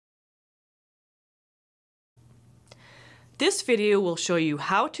This video will show you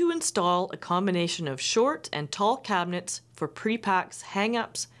how to install a combination of short and tall cabinets for Prepac's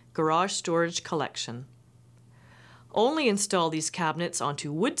HangUps garage storage collection. Only install these cabinets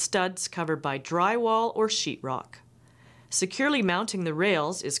onto wood studs covered by drywall or sheetrock. Securely mounting the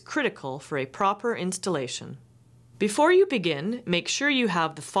rails is critical for a proper installation. Before you begin, make sure you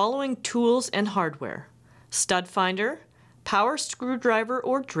have the following tools and hardware: stud finder, power screwdriver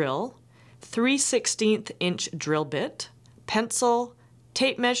or drill, 3/16" drill bit, pencil,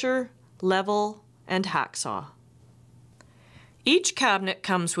 tape measure, level, and hacksaw. Each cabinet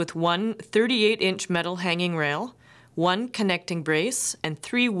comes with one 38" metal hanging rail, one connecting brace, and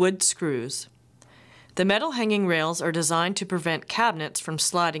 3 wood screws. The metal hanging rails are designed to prevent cabinets from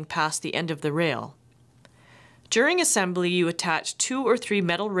sliding past the end of the rail. During assembly, you attach 2 or 3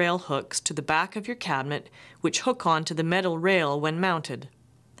 metal rail hooks to the back of your cabinet, which hook onto the metal rail when mounted.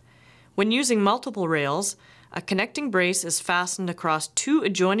 When using multiple rails, a connecting brace is fastened across 2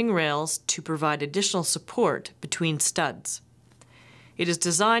 adjoining rails to provide additional support between studs. It is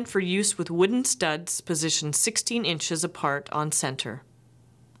designed for use with wooden studs positioned 16 inches apart on center.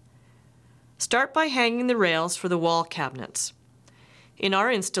 Start by hanging the rails for the wall cabinets. In our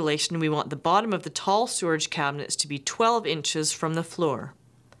installation, we want the bottom of the tall storage cabinets to be 12 inches from the floor.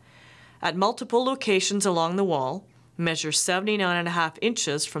 At multiple locations along the wall, measure 79.5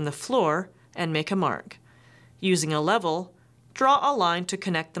 inches from the floor and make a mark. Using a level, draw a line to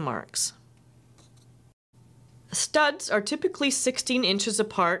connect the marks. Studs are typically 16 inches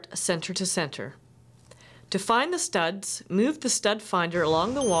apart, center to center. To find the studs, move the stud finder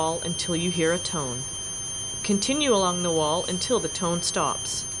along the wall until you hear a tone. Continue along the wall until the tone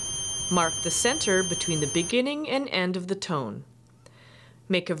stops. Mark the center between the beginning and end of the tone.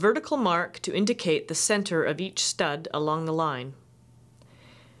 Make a vertical mark to indicate the center of each stud along the line.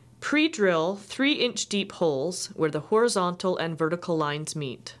 Pre-drill 3-inch deep holes where the horizontal and vertical lines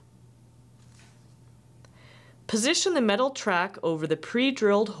meet. Position the metal track over the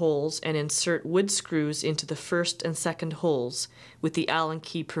pre-drilled holes and insert wood screws into the first and second holes with the Allen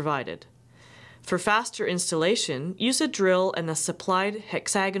key provided. For faster installation, use a drill and the supplied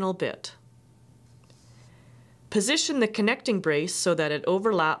hexagonal bit. Position the connecting brace so that it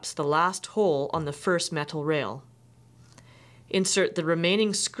overlaps the last hole on the first metal rail. Insert the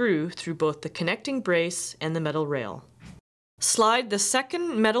remaining screw through both the connecting brace and the metal rail. Slide the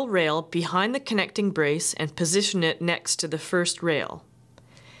second metal rail behind the connecting brace and position it next to the first rail.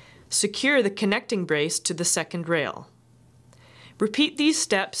 Secure the connecting brace to the second rail. Repeat these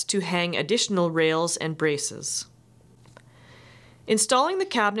steps to hang additional rails and braces. Installing the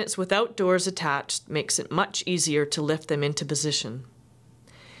cabinets without doors attached makes it much easier to lift them into position.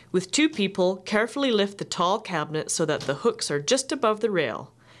 With 2 people, carefully lift the tall cabinet so that the hooks are just above the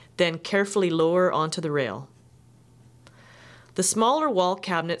rail, then carefully lower onto the rail. The smaller wall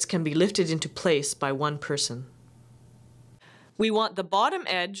cabinets can be lifted into place by 1 person. We want the bottom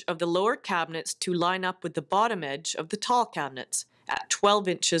edge of the lower cabinets to line up with the bottom edge of the tall cabinets at 12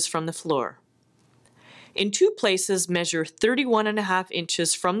 inches from the floor. In 2 places, measure 31.5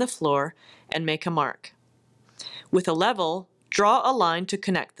 inches from the floor and make a mark. With a level, draw a line to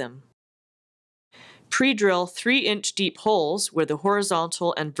connect them. Pre-drill 3-inch deep holes where the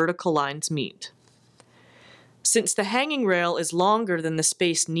horizontal and vertical lines meet. Since the hanging rail is longer than the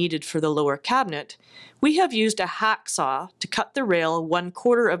space needed for the lower cabinet, we have used a hacksaw to cut the rail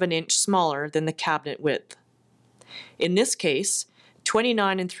 1/4 inch smaller than the cabinet width. In this case,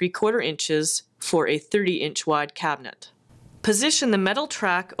 29 3/4 inches for a 30-inch wide cabinet. Position the metal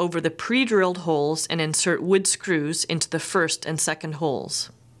track over the pre-drilled holes and insert wood screws into the first and second holes.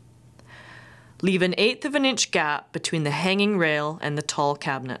 Leave an 1/8 inch gap between the hanging rail and the tall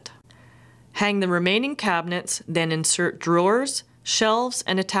cabinet. Hang the remaining cabinets, then insert drawers, shelves,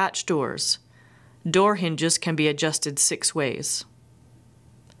 and attach doors. Door hinges can be adjusted 6 ways.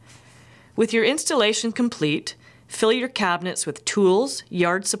 With your installation complete, fill your cabinets with tools,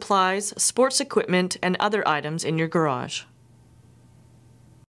 yard supplies, sports equipment, and other items in your garage.